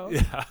 Darrow.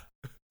 Yeah.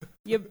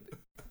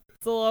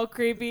 It's a little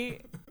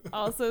creepy,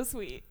 also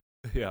sweet.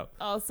 Yeah.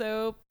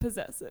 Also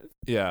possessive.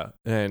 Yeah.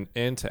 And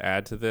to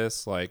add to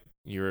this,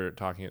 you were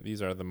talking,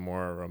 these are the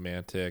more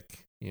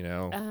romantic, deep,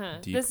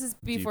 This is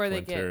before they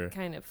winter, get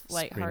kind of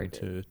spring lighthearted.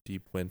 to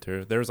deep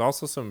winter. There's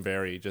also some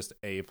very just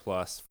A+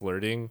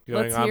 flirting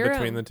going Let's on hear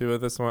between 'em. the two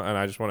of this one. And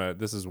I just want to,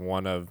 this is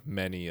one of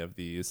many of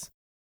these.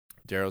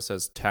 Darrow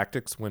says,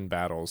 tactics win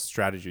battles,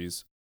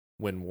 strategies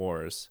win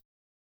wars.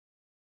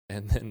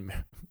 And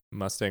then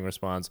Mustang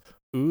responds,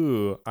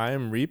 ooh, I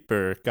am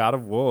Reaper, god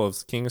of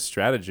wolves, king of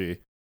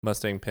strategy.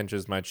 Mustang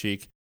pinches my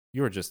cheek.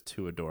 You are just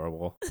too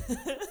adorable.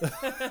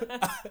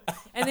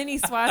 And then he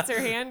swats her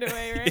hand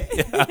away, right?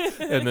 Yeah.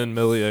 And then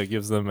Milia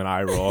gives them an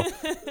eye roll.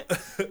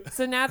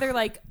 So now they're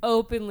like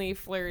openly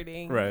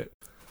flirting. Right.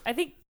 I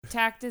think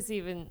Tactus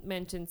even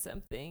mentioned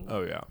something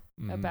Oh, yeah.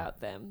 Mhm.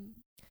 about them.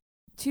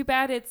 Too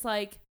bad it's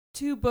like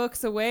 2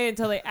 books away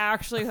until they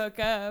actually hook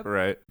up.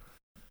 Right.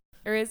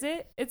 Or is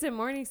it? It's in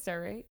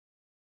Morningstar, right?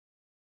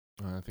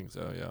 I think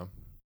so, yeah.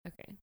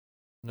 Okay.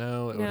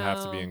 No, it would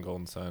have to be No. in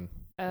Golden Sun.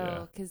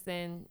 Oh, because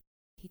then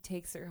he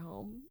takes her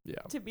home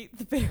Yeah. to meet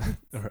the parents.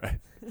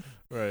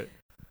 Right.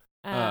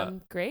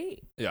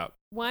 Great. Yeah.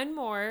 One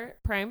more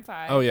Prime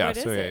 5. Oh, yeah. What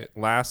is So it?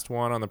 last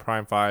one on the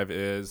Prime 5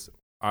 is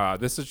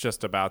this is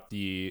just about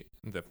the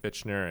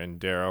Fitchner and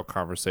Darrow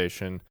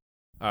conversation.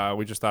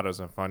 We just thought it was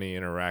a funny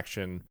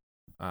interaction.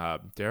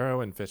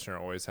 Darrow and Fitchner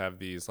always have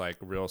these like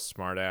real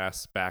smart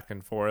ass back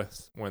and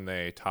forth when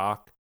they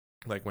talk.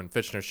 Like when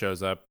Fitchner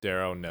shows up,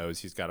 Darrow knows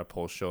he's got a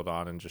pulse shield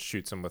on and just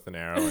shoots him with an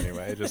arrow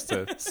anyway, just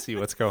to see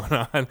what's going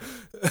on.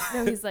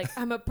 No, he's like,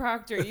 I'm a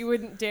proctor. You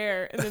wouldn't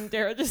dare. And then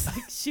Darrow just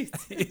like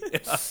shoots him.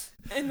 Yeah.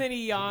 And then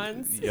he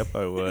yawns. Yep,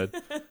 I would.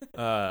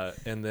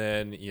 And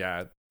then,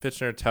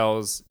 Fitchner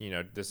tells,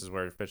 this is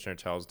where Fitchner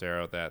tells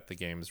Darrow that the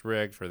game's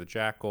rigged for the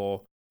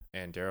Jackal.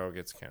 And Darrow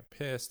gets kind of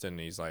pissed. And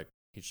he's like,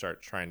 he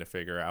starts trying to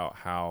figure out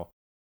how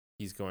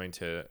he's going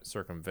to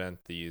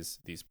circumvent these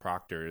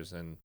proctors.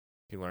 And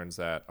he learns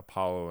that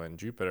Apollo and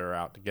Jupiter are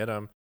out to get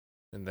him,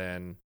 and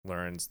then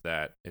learns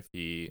that if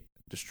he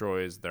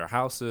destroys their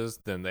houses,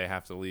 then they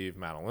have to leave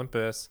Mount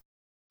Olympus.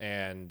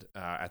 And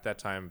at that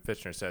time,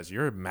 Fitchner says,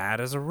 you're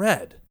mad as a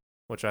red,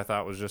 which I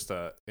thought was just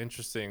a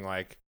interesting,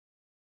 like,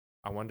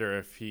 I wonder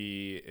if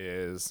he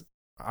is,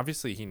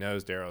 obviously he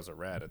knows Darrow's a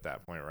red at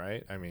that point,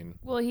 right? I mean.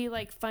 Well, he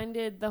like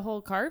funded the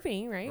whole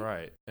carving, right?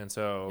 Right. And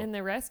so. And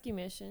the rescue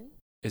mission.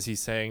 Is he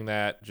saying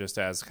that just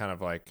as kind of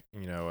like, a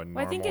normal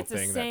I think it's a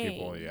thing that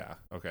people, saying. yeah.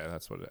 Okay,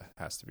 that's what it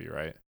has to be,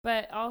 right?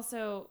 But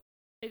also,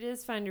 it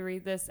is fun to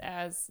read this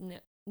as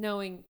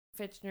knowing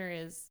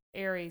Fitchner is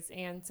Ares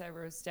and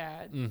Severo's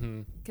dad.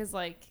 Mm-hmm. Because,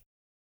 like,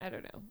 I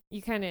don't know.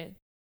 You kind of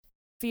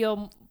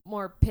feel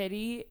more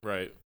pity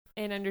Right.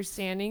 and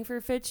understanding for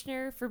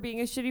Fitchner for being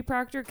a shitty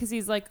proctor because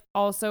he's, like,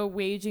 also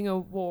waging a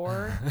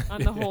war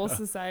on the whole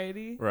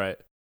society. Right.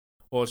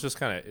 Well, it's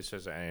just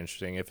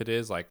interesting. If it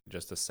is like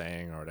just a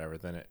saying or whatever,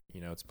 then it,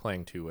 it's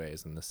playing two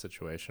ways in this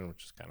situation,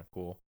 which is kind of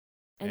cool.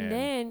 And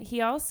then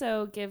he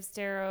also gives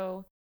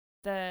Darrow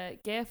the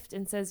gift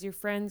and says, your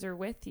friends are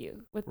with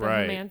you with the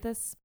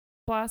Hemanthus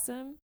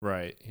blossom.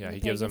 Right. Yeah. The He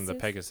gives him the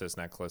Pegasus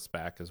necklace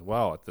back as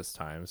well at this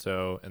time.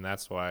 So, and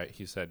that's why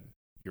he said,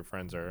 your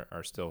friends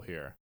are still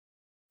here.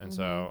 And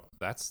so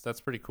that's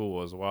pretty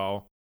cool as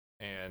well.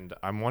 And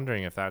I'm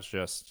wondering if that's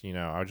just,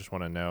 I just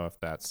want to know if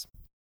that's.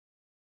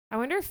 I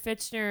wonder if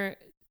Fitchner,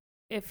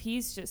 if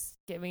he's just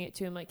giving it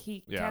to him, like he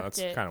kept it. Yeah, that's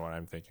kind of what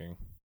I'm thinking.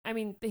 I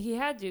mean, he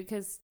had to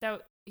because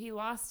he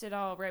lost it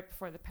all right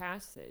before the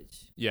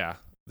passage. Yeah,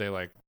 they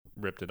like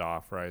ripped it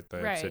off, right? The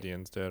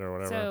Obsidians did or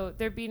whatever. So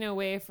there'd be no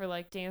way for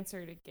like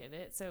Dancer to get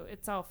it. So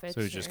it's all Fitchner.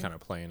 So he's just kind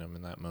of playing him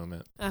in that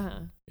moment.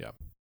 Uh-huh. Yeah.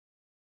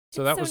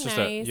 So that was just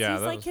nice. Yeah,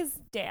 he's like his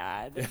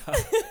dad.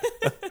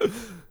 Yeah.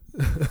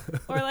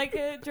 Or like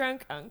a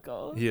drunk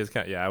uncle. He is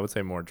I would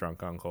say more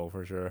drunk uncle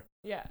for sure.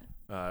 Yeah.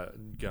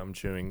 Gum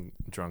chewing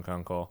drunk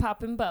uncle.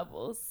 Popping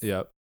bubbles.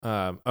 Yep.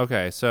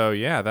 Okay, so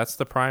yeah, that's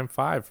the Prime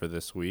 5 for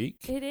this week.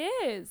 It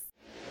is.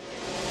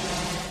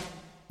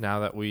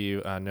 Now that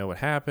we know what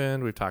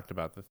happened, we've talked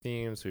about the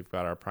themes, we've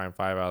got our Prime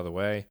 5 out of the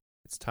way,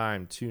 it's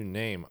time to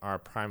name our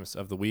Primus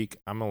of the week.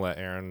 I'm going to let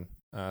Erin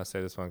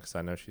say this one because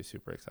I know she's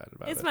super excited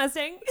about it. It's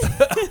Mustang.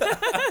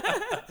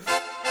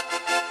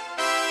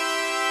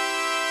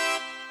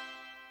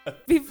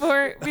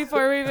 Before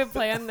we even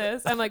planned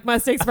this, I'm like,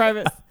 Mustang's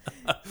Primus.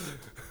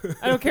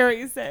 I don't care what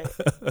you say.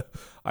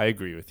 I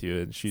agree with you,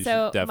 and she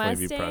So, should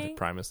definitely Mustang, be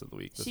Primus of the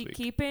week this she week.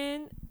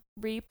 keeping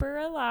Reaper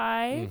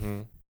alive.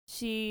 Mm-hmm.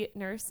 She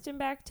nursed him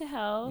back to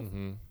health.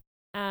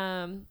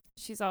 Mm-hmm.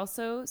 She's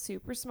also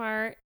super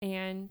smart,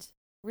 and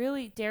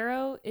really,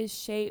 Darrow is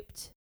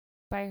shaped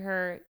by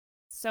her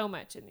so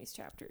much in these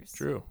chapters.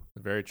 True,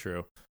 very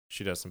true.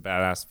 She does some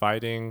badass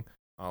fighting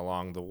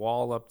along the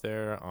wall up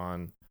there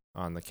on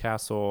the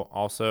castle.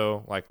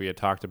 Also, like we had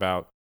talked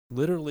about,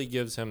 literally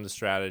gives him the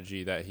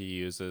strategy that he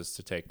uses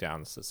to take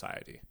down the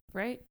society.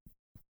 Right?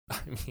 I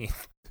mean,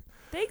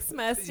 thanks,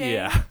 Mustang.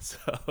 yeah.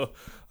 So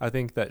I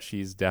think that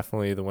she's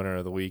definitely the winner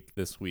of the week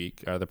this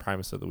week, or the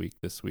Primus of the week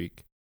this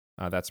week.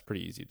 That's a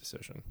pretty easy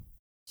decision.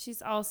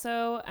 She's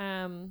also,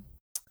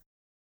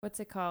 what's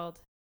it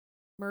called?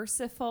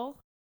 Merciful.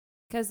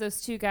 Because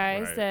those two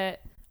guys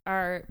that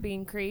are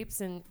being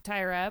creeps and tie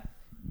her up,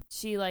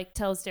 she like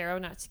tells Darrow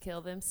not to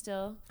kill them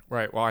still.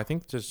 Right. Well, I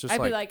think just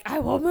I'd be like, I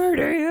will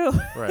murder you.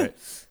 Right.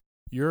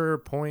 Your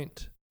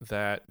point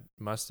that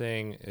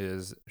Mustang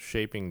is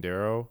shaping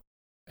Darrow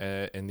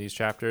in these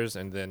chapters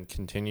and then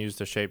continues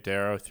to shape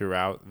Darrow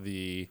throughout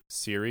the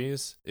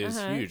series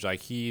is huge. Like,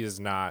 he is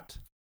not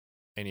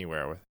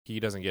anywhere he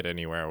doesn't get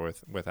anywhere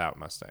without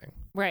Mustang.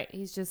 Right.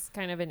 He's just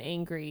kind of an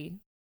angry,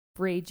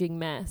 raging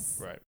mess.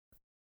 Right.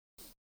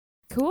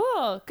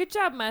 Cool. Good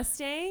job,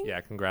 Mustang.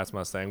 Yeah, congrats,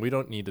 Mustang. We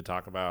don't need to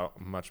talk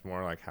about much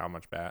more like how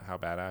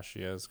badass she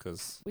is,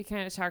 because we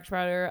kind of talked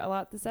about her a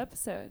lot this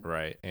episode.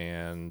 Right.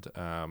 And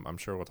I'm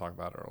sure we'll talk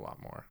about her a lot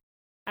more.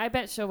 I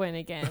bet she'll win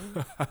again.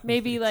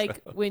 Maybe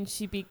like when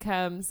she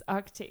becomes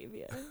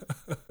Octavia.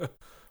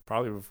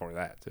 Probably before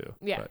that too.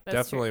 Yeah, but that's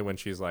definitely true. when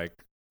she's like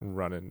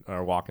running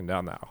or walking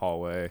down that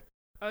hallway.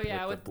 Oh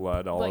yeah, with the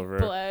blood all over.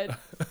 Blood.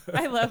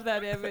 I love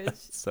that image.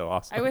 So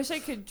awesome. I wish I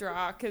could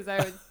draw, because I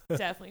would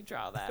definitely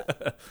draw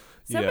that.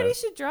 Somebody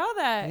should draw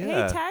that.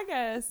 Yeah. Hey, tag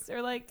us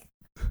or like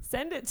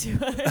send it to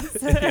us.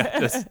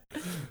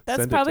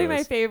 That's send probably it to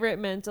my us. favorite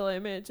mental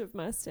image of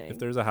Mustang. If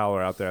there's a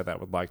howler out there that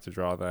would like to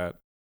draw that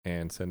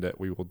and send it,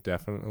 we will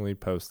definitely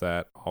post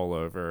that all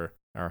over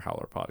our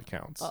Howler Pod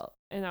accounts.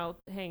 And I'll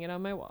hang it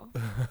on my wall.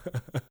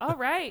 All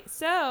right.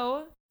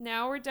 So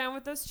now we're done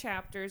with those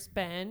chapters,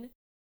 Ben.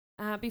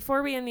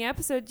 Before we end the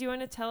episode, do you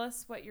want to tell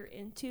us what you're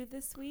into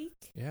this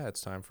week? Yeah,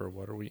 it's time for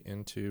What Are We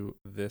Into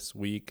This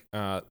Week.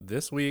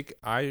 This week,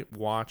 I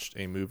watched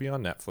a movie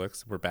on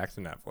Netflix. We're back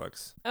to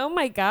Netflix. Oh,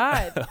 my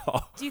God.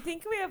 Do you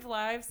think we have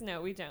lives?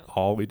 No, we don't.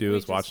 All we do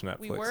is watch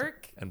Netflix. We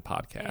work and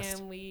podcast.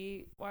 And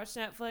we watch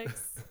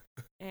Netflix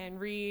and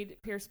read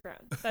Pierce Brown.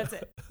 That's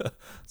it.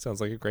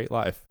 Sounds like a great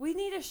life. We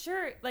need a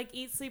shirt like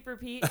Eat, Sleep,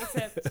 Repeat,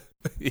 except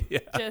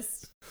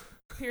just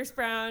Pierce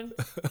Brown,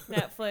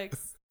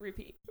 Netflix,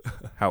 repeat.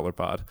 Howler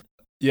Pod.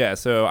 Yeah,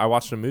 so I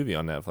watched a movie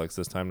on Netflix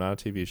this time,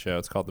 not a TV show.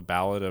 It's called The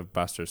Ballad of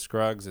Buster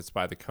Scruggs. It's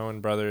by the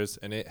Coen brothers,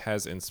 and it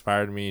has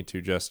inspired me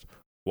to just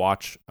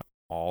watch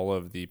all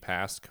of the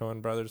past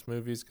Coen brothers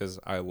movies because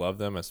I love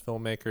them as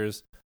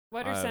filmmakers.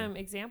 What are some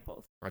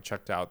examples? I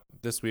checked out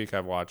this week.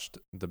 I've watched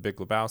The Big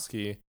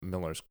Lebowski,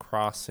 Miller's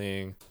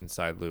Crossing,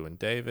 Inside Llewyn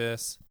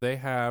Davis. They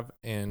have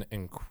an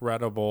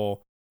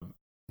incredible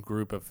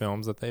group of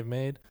films that they've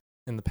made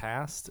in the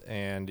past,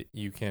 and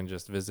you can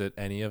just visit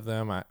any of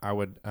them. I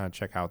would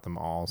check out them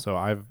all. So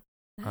I've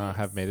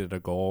have made it a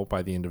goal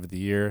by the end of the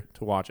year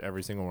to watch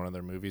every single one of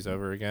their movies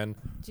over again.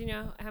 Do you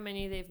know how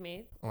many they've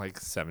made? Like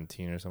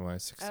 17 or something,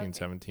 like 16,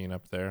 17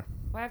 up there.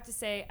 Well, I have to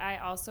say, I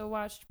also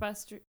watched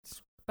Buster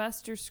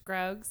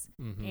Scruggs,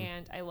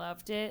 and I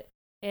loved it.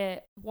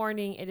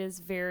 Warning, it is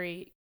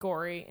very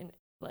gory and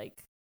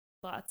like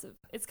lots of.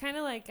 It's kind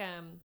of like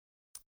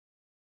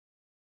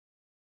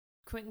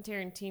Quentin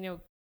Tarantino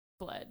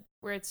blood,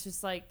 where it's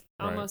just like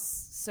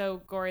almost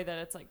so gory that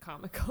it's like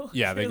comical.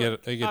 Yeah, it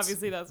gets,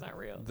 obviously that's not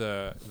real.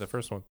 The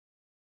first one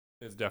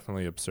is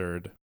definitely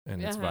absurd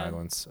in its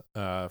violence,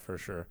 for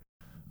sure.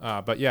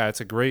 But yeah,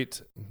 it's a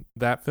great.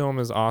 That film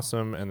is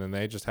awesome, and then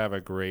they just have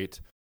a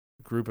great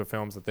group of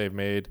films that they've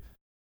made,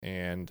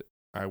 and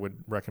I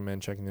would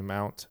recommend checking them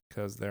out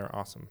because they're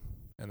awesome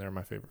and they're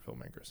my favorite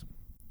filmmakers.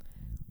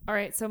 All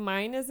right, so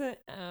mine isn't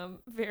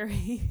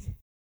very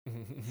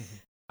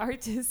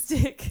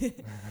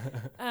artistic,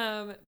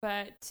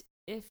 but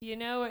if you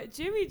know what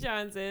Jimmy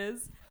John's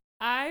is,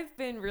 I've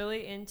been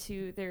really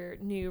into their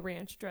new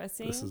ranch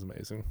dressing. This is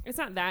amazing. It's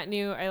not that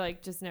new. I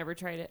like just never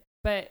tried it,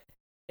 but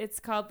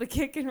it's called the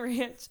Kickin'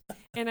 Ranch,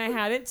 and I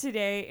had it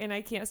today, and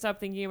I can't stop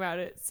thinking about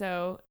it.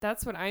 So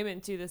that's what I'm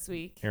into this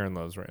week. Aaron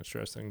loves ranch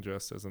dressing,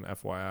 just as an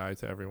FYI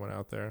to everyone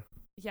out there.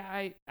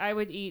 Yeah, I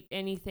would eat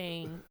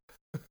anything.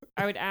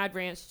 I would add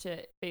ranch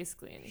to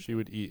basically anything. She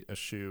would eat a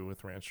shoe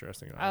with ranch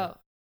dressing on it. Oh,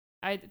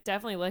 I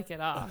definitely lick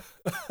it off.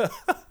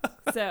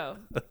 So,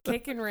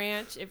 Kickin'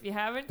 Ranch, if you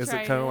haven't tried it. Is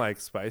it kind of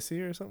like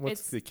spicy or something?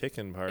 What's the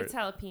kickin' part? It's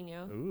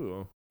jalapeno.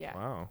 Ooh. Yeah.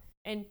 Wow.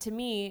 And to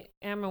me,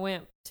 I'm a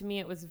wimp. To me,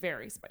 it was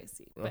very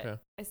spicy. But okay.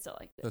 I still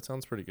liked it. That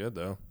sounds pretty good,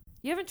 though.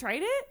 You haven't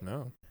tried it?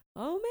 No.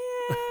 Oh,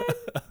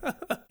 man.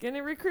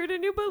 Gonna recruit a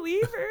new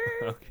believer.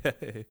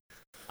 Okay.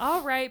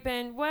 All right,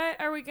 Ben. What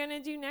are we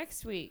gonna do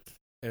next week?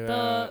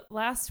 The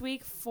last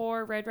week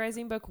for Red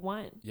Rising Book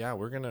 1. Yeah,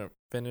 we're going to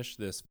finish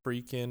this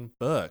freaking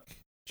book.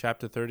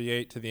 Chapter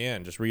 38 to the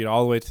end. Just read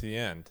all the way to the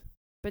end.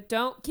 But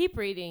don't keep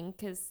reading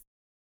because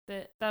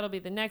that'll be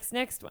the next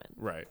one.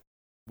 Right.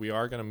 We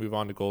are going to move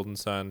on to Golden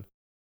Sun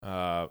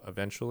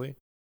eventually.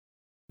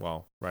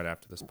 Well, right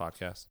after this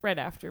podcast. Right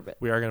after, but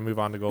we are going to move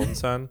on to Golden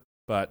Sun.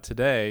 But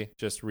today,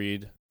 just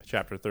read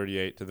chapter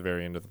 38 to the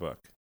very end of the book.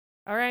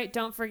 All right.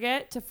 Don't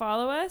forget to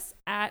follow us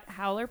at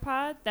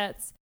HowlerPod.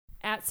 That's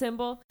at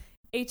symbol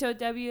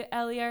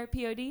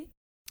HOWLERPOD.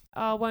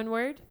 All one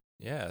word.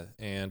 Yeah.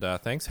 And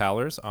thanks,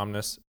 Howlers.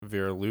 Omnis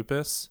Vir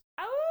Lupus.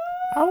 Ow!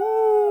 Ow!